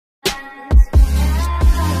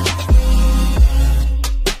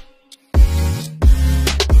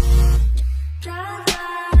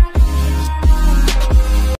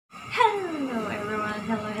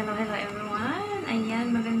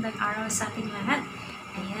lahat.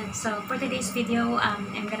 Ayan, so for today's video,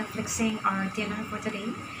 I'm gonna flexing our dinner for today.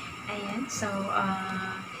 Ayan, so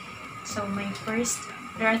my first,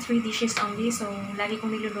 there are 3 dishes only, so lagi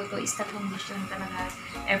kong niluluto is 3 dish lang talaga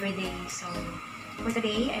everyday. So for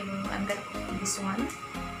today, I'm gonna cook this one,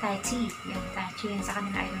 Tai Chi. Yung Tai Chi, yan sa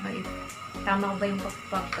kanila, I don't know if tama ko ba yung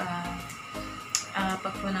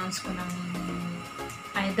pag-pronounce ko ng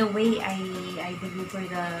the way I deliver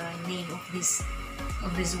the name of this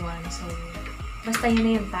one. So basta yun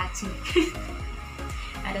na yung Tai Chi.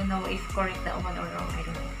 I don't know if correct that one or wrong, I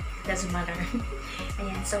don't know, it doesn't matter.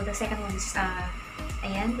 Ayan, so the second one is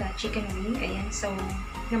ayan, the chicken wing. Ayan, so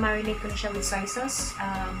na-marinate ko na siya with soy sauce,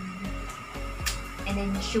 and then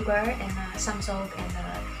sugar and some salt and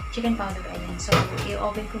chicken powder. Ayan, so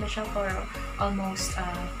i-oven ko na siya for almost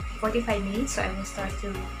 45 minutes. So I will start to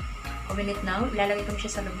oven it now. Ilalagay ko na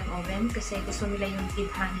siya sa loob ng oven kasi gusto nila yung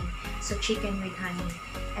with honey. So chicken with honey.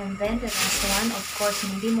 And then the last one, of course,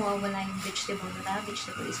 hindi mo mawawala yung vegetable na.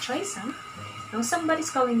 Vegetable is choy sang. Now somebody's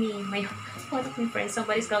calling me, one of my friends,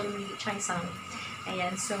 somebody's calling me choy sang.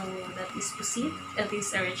 Ayan, so that is pusit. That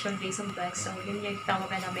is a rich on basil bag. So yun yung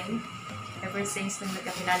tawagan namin ever since nung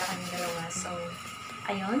nagkakilala kami dalawa. So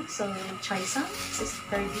ayun, so choy sang. This is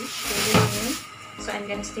third dish. So I'm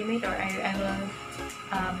gonna steam it, or I will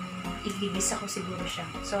igigisa ko siguro siya.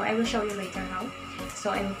 So I will show you later how. So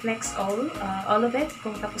I will flex all of it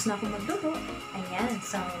kung tapos na akong magluto. Ayan,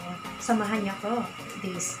 so samahan niyo ko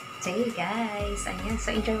this day, guys. Ayan, so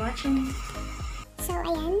enjoy watching. So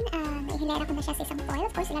ayan, ihilera ko na siya sa isang foil.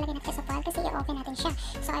 Of course, ilalagay natin siya sa foil kasi i-open natin siya.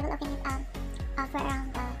 So I will open it for around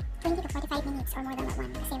 20 to 45 minutes or more than that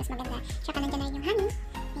one kasi mas maganda. Tsaka nandiyan na rin yung honey.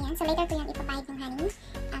 Ayan, so later ko yan ipapahid yung honey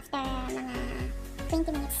after mga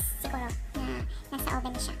 20 minutes siguro na nasa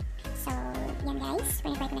oven na siya. So, yan guys,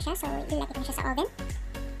 fry ko na siya. So, ilalagay ko na siya sa oven.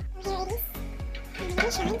 So, here it is. I'm gonna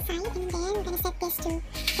show inside, and then we're gonna set this to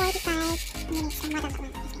 45 minutes or more than that one.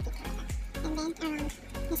 And then,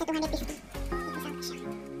 nasa 250. Ikisama ko siya.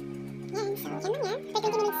 Yan, so, yan lang yan. After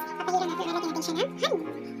 20 minutes, papahiran natin. Ilalagay natin siya ng honey.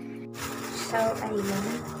 So, ayun.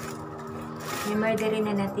 I-murderin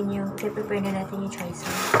na natin yung, i-prepare na natin yung choy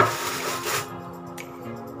sang.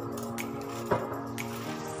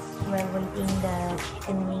 While waiting the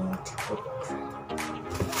chicken wing to cook.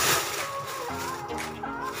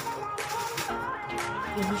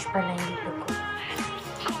 Finish pala yung ito ko.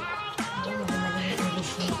 Ayan, mali yung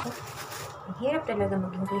English nito. Ang hirap talaga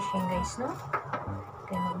mag-English yan, guys, no?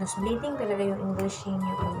 Kaya mag-nose bleeding talaga yung English yung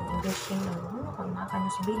English yung kung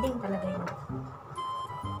maka-nose bleeding talaga yun.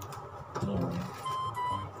 Ayun.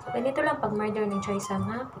 So, ganito lang pag murder ng choy sang,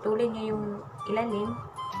 ha? Putulin niya yung ilalim,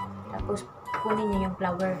 tapos kunin niya yung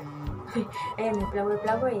flour. Ayan, may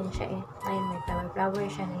flour yan siya eh. Ayan, may flour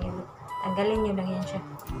siya na yun. Tanggalin nyo lang yan siya.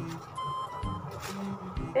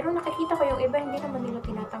 Pero nakikita ko yung iba, hindi naman nila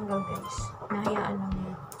tinatanggal, guys. Nahayaan lang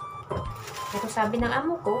yun. Pero sabi ng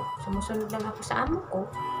amo ko, sumusunod lang ako sa amo ko.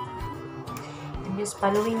 I'm just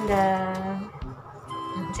following the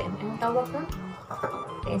anong tawag na?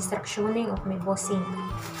 The instructioning of my bossing.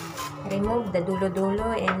 Remove the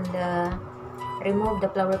dulo-dulo and remove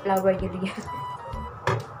the flour yun.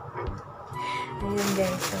 Ayun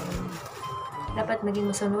guys, so dapat maging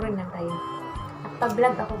masunurin lang tayo. At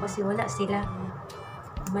pa-vlog ako kasi wala sila.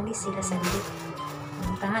 Umalis sila sa lip.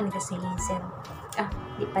 Puntahan kasi sir.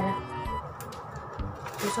 Di pala.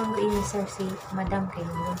 Susunurin ni sir si madam kayo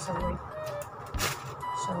doon sa work.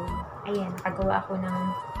 So, ayan, nakagawa ako ng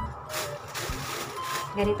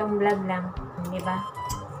ganitong vlog lang. Diba?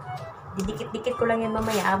 Didikit-dikit ko lang yan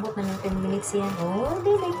mamaya. Abot na ng 10 minutes yan. Oh,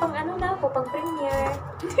 di, may pang ano na ako, pang premiere.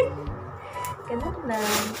 Ganun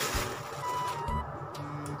lang.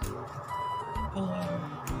 Ayan.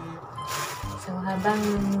 So, habang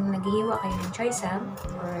naghihiwa kayo ng choy sang,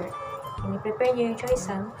 or ini-prepare nyo yung choy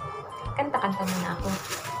sang, kanta-kanta muna ako.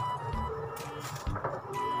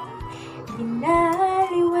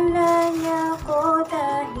 Binaliwala niya ako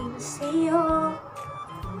dahil sa'yo,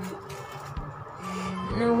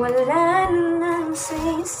 nawalan ng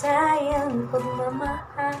saysayang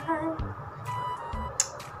pagmamahal.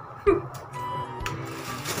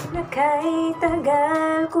 Na kahit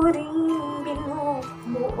tagal ko rin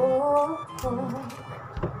binubuo.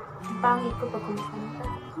 Ang pangit ko pag kumakanta.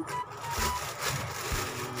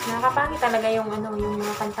 Nakakapangit talaga yung yung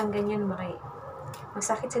mga kantang ganyan,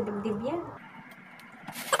 masakit sa dibdib yan.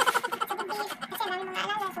 Kasi ang mga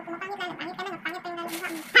alala, so kumapangit na, pangit ka na, pangit pa yung lalong mukha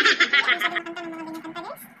mo. Kaya sabi ng kanta ng mga ganyang kanta,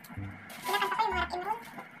 guys. Kinakanta ko yung mga rock and roll.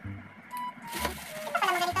 Ito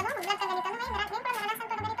pala mga ganito, no? Mag-vlog ka ganito, no? Ngayon parang naranasan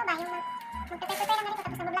ko na ganito ba? Yung magpe-prepare lang ganito,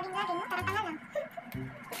 tapos mag-vlogging natin, no? Tarantanga lang.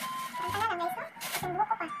 Tarantanga lang, guys, no? Kasi yung buhok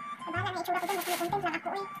ko pa. Nabahala na itsura ko dun, mas may content lang ako,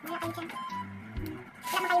 eh. Bahala kayo dyan.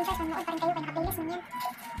 yung choice, manunood pa rin kayo, kaya naka-playlist mo yan.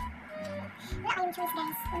 Wala kayong choice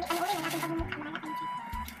guys, kundi panoorin ang ating pagmumukha, wala kayong choice.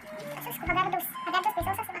 Asus ko, Hagardos,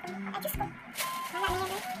 pesos, ay Diyos ko, wala na yan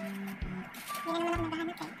eh. Hindi na naman ako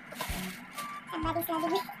naghahanap eh. Somebody's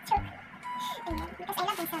loving me, joke. Ayun, because I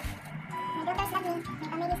love myself. My daughters love me, my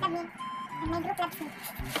families love me, and my group loves me.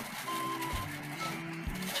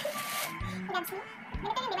 He loves me?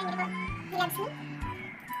 Ganito yun, di ba? Hindi ko, he loves me?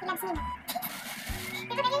 He loves me na.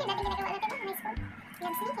 Di ba ganyan yung dating ginagawa natin mo, high school? He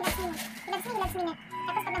loves me, he loves me na. He loves me, he loves me na.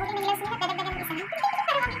 Tapos pag nahuli ng he loves me na, dadagdagan ng isa na.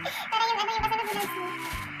 Para yung ano yung kasunod, he loves me.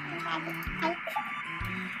 Ay.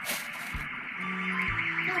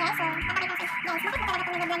 Yun guys, so, papakita ko sa guys, bakit ba talaga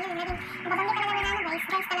ito nag-vlog yun? Naging, nababanggit talaga na ano guys,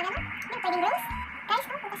 guys talaga no? Yung pwedeng girls? Guys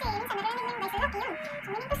no? Kasi minsan narinig mo yung guys, lalaki yun. So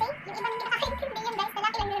meaning to say, yung ibang hindi nakakaintindi yung guys,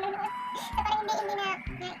 lalaki lang nanonood. So parang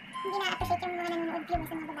hindi na-appreciate yung mga nanonood viewers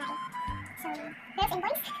ng mga babae. So, girls and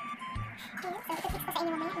boys, yun, so ito-fix ko sa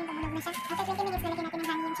inyo mamaya, yung tumunog na siya. After 20 minutes, lalagyan natin ng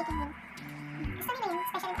honey yung chicken wing. Gusto nila yung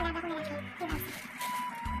special yung alaga ko lalaki, yung house.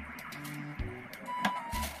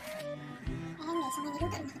 Ayan guys, so may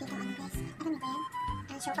niluto rin ako dito ano guys. Alam niyo ba yan?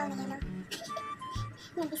 Siopaw na yellow.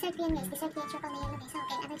 Yung dessert ko yan guys, dessert ko yan siopaw na yellow guys. So,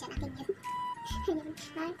 okay, ano dyan, akin yun.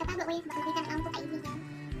 Tatago ko yun, baka makita ng amo ko kaibigan.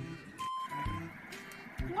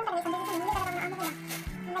 Ano talaga, isang beses yun, hindi talaga mga amo ko na.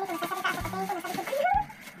 Ang dali ko, nasasalita ako, patayin ko, nasalikod ko.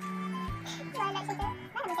 Wala siya sir.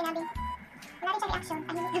 Wala naman sinabi. Wala rin siya reaction,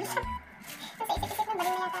 tahimik lang siya. So, sa isip-isip nun,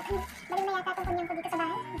 baliw na yata itong kunyang ko dito sa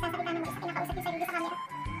bahay. Nasasalita na mag-isa, kinakausap yung sarili sa camera.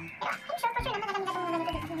 Pero, I'm sure, for sure naman, alam nila itong mga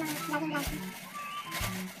ganito dito, yung mga laging-laging.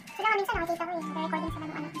 Sila nga minsan nakikita ko yung recording sa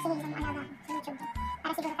mga anak, sinili sa mga alaga sa YouTube.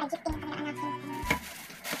 Para siguro projecting ang kanilang anak yun.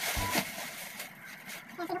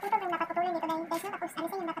 Kaya sinuputol yung dapat putulin dito guys no, tapos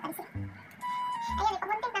alisin yung dapat alisin. Ayun,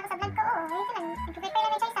 ipag-content na ako sa vlog ko, ito lang, nag-prepare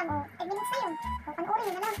lang ng choy sam, 10 minutes na yun. Panoorin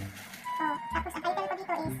nyo na lang. Tapos ang title ko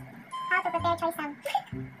dito is, How to Prepare Choy Sam.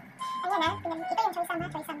 Ayan ito yung choy sam ha,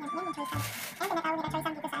 choy sam yan, yan yung choy sam. Ayan, tinatawag nila choy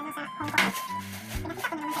sam dito sa Hong Kong. Pinakita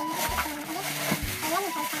ko na naman sa inyo, pinakita ko na naman ulit. Ayan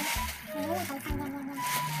yung choy sam. Ayan yung choy sam, yan.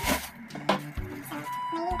 So,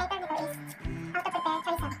 my main title nito is How to Prepare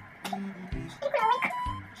Choy Sam. Hindi ko na-away ko.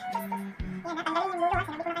 Yan ha, tanggalin yung dulo ha,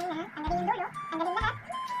 sinabi ko na kanina ha. Tanggalin yung dulo, tanggalin lahat.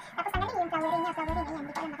 Tapos tanggalin yung flowering niya, ayan,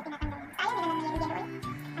 hindi ko alam bakit tinatanggal yan. Basta ayaw nila naman yellow oil.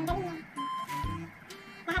 Tanggalin yan.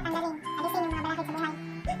 Lahat tanggalin, alisin yung mga balakid sa buhay.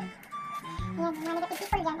 Yan, yung mga negative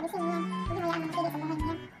people dyan, alisin yan. Hindi hayaan mga pili sa buhay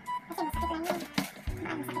niyan. Kasi masakit lang yan.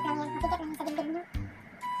 Masakit lang yan, mabigat lang yan sa dibdib nyo.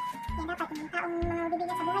 Yan dapat, yung taong mga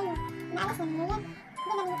bibigyan sa buhay nyo, inaalis nyo nyo yan.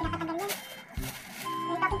 Hindi namin yung pinakatanggal yan.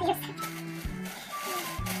 Ganito akong pierce.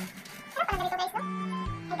 Sarap pala ganito guys, no?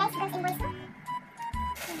 Hey guys, girls and boys, no?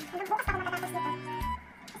 Hanggang bukas ako matatapos dito.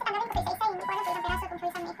 Kasi tanggalin ko isa-isa yun. Hindi ko alam kung ilang piraso itong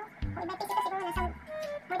choy sam na ito. Kung ibang piece ito siguro nasa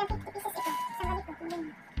more than 50 pieces ito. Isang ganito.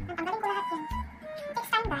 Ang tanggalin ko lahat yan. It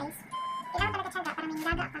takes time guys. Kailangan talaga tiyaga para may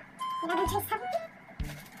nilaga ka. Nilagang choy sam.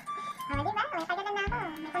 Diba? May pagalan na ako.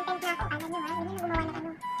 May content na ako. Alam nyo ha. Hindi na gumawa ng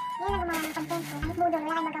ano. Hindi na gumawa ng content ko. Kahit budol,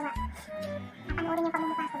 wala kayong magawa. Napanoorin yung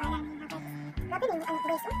pamumukha ko. Bahala niyo ha guys. Grabe din yung ano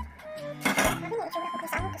guys, oh. Grabe yung itsura ko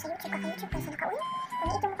guys. Ano to sa YouTube? Kaka-YouTube guys. Naka-uwi.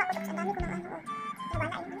 Kung ito mukha ko tapos ang dami ko ng ano, oh. Pero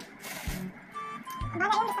wala yun, ano. Ang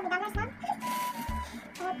bala yun, basta may dollars lang.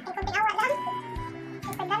 Ay, konting awa lang.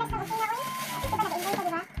 Ay, $5 lang, okay na, uy. Kasi diba, nag-enjoy ka,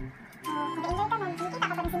 diba? Nag-enjoy ka, kumikita ka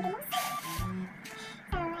pa ng sentimos.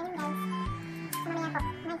 So, ayun guys. Mamaya po,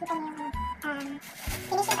 makikita niyo yung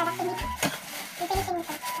finishing product nito. Yung finishing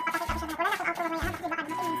nito. Papakita ko siya na. Wala na akong outro mamaya, kasi baka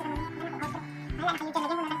dumating yung sila mamaya. Wala na akong outro. Wala na kayo dyan,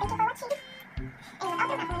 lagyan ko na lang. Thank you for watching. Ayun,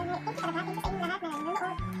 outro na ako. Thank you talaga. Thank you sa inyong lahat na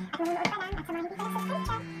nanonood. At nanonood pa lang. At sa mga hindi pa nag-subscribe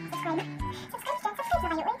dyan. Subscribe na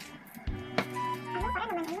kayo, uy. Ano, para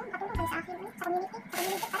naman, makatulong kayo sa akin, uy. Sa community.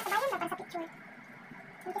 Para sa bayan ba, para sa picture.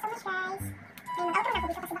 Thank you so much, guys. Ayun, mag-outro na ako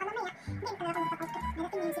dito kasi baka mamaya. Hindi pa na ako mag-outro.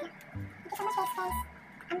 Narating yun sila. Thank you so much, guys.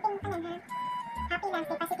 Amping tanan, ha. Happy lang,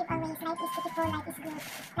 stay positive always. Life is beautiful, life is good.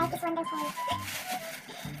 Life is wonderful.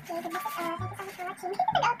 Okay, good luck all. Thank you so much for watching.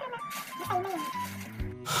 Nag-outro na. Basta yun na yun.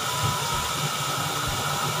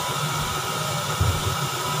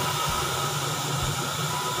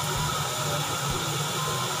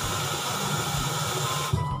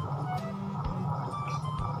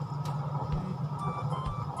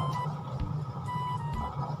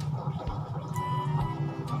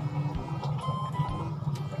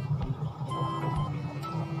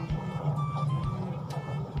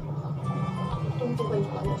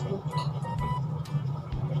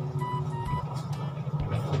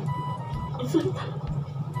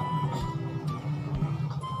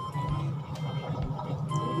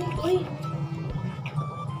 Uy!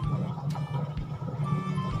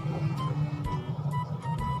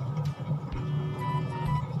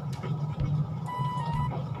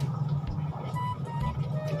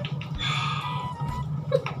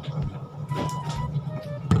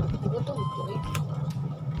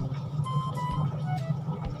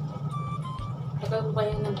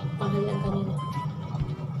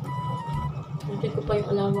 ko pa yung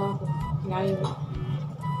alawa ko. Layo.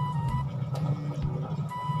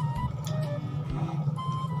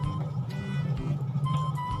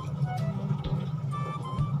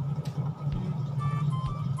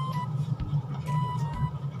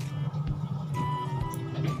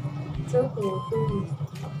 Sarap mo.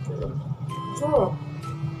 Sarap.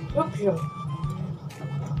 Sarap siya.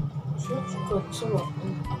 Sarap. Sarap.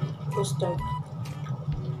 Custard.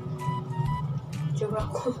 Tsura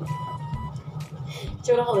ko.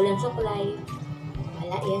 Tsura ko walang suklay.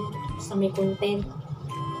 Wala yan. Basta may content.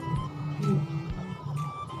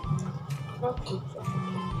 Sarap siya.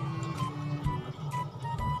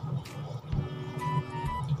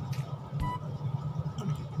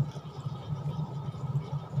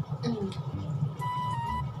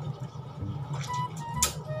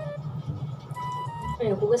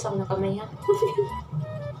 Ayun, hugas ako ng kamay ha.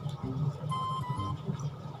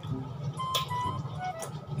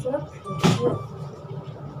 Sarap. Sarap.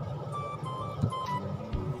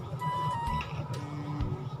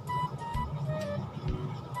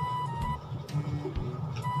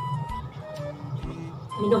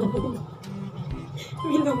 Minum.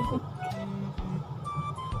 Minum.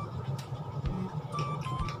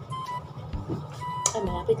 Ay,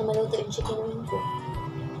 malapit na maluto yung chicken wing ko.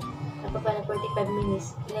 Napapa na 45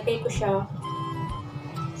 minutes. Ilagay ko siya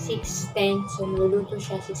 6:10. So, maluluto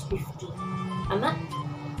siya 6:50. Tama?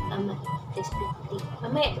 Tama. 6:50.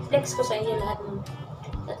 Mamaya, flex ko sa inyo lahat ng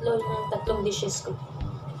tatlong dishes ko.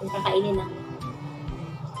 Kung kakainin na.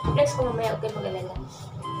 Flex ko mamaya, okay mag-alala.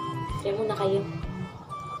 Kaya muna kayo.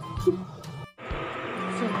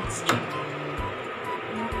 So, let's check.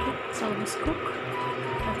 Okay, it's almost cooked.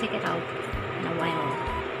 I'll take it out in a while.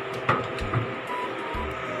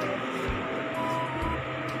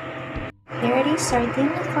 Here it is, our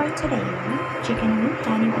dinner for today. Chicken wing,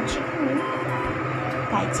 honey with chicken wing,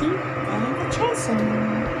 Thai tea, and a chasing.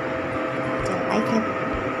 Do you like it?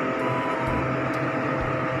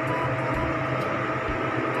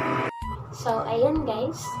 So, ayan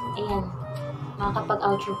guys. Ayan.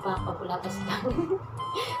 Makakapag-outro pa ako. Wala pa sila.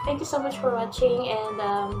 Thank you so much for watching, and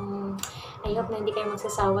I hope na hindi kayo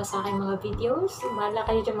magsasawa sa aking mga videos. Bahala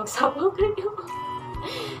kayo dyan magsawa kayo.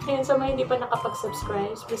 And sa mga hindi pa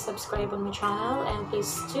nakapag-subscribe, please subscribe on my channel, and please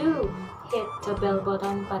do hit the bell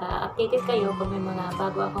button para updated kayo pag may mga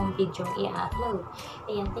bago akong video i-upload.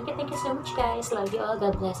 Ayan, thank you so much guys. Love you all.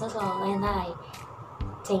 God bless us all. And I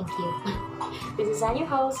thank you. This is your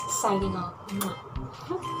host signing off.